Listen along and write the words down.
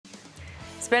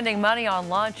Spending money on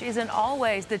lunch isn't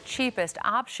always the cheapest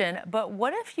option, but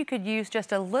what if you could use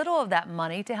just a little of that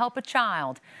money to help a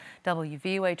child?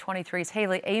 WVUA 23's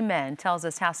Haley Amen tells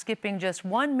us how skipping just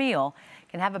one meal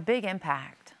can have a big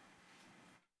impact.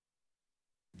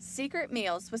 Secret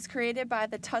Meals was created by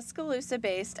the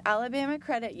Tuscaloosa-based Alabama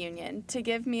Credit Union to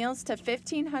give meals to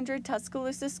 1,500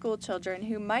 Tuscaloosa school children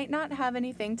who might not have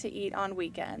anything to eat on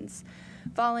weekends.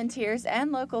 Volunteers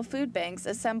and local food banks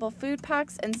assemble food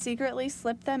packs and secretly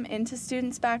slip them into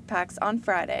students' backpacks on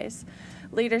Fridays.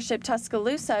 Leadership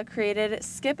Tuscaloosa created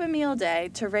Skip a Meal Day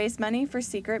to raise money for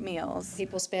Secret Meals.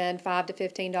 People spend $5 to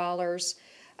 $15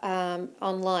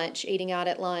 on lunch, eating out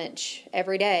at lunch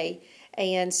every day.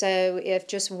 And so if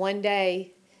just one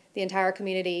day the entire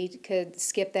community could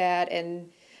skip that and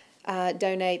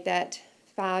donate that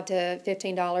 $5 to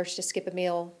 $15 to skip a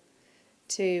meal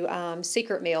to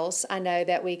Secret Meals, I know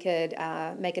that we could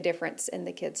make a difference in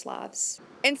the kids' lives.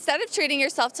 Instead of treating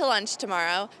yourself to lunch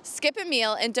tomorrow, skip a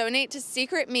meal and donate to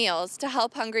Secret Meals to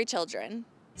help hungry children.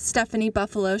 Stephanie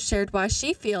Buffalo shared why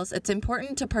she feels it's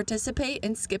important to participate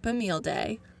in Skip a Meal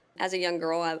Day. As a young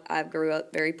girl, I grew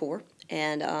up very poor,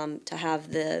 and to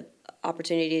have the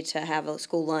opportunity to have a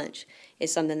school lunch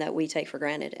is something that we take for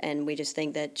granted, and we just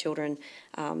think that children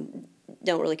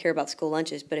don't really care about school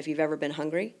lunches, but if you've ever been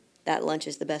hungry, that lunch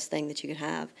is the best thing that you can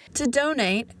have. To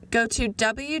donate, go to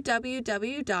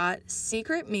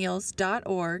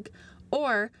www.secretmeals.org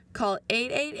or call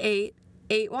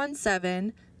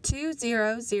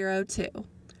 888-817-2002.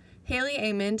 Haley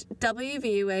Amond,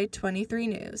 WVUA 23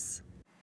 News.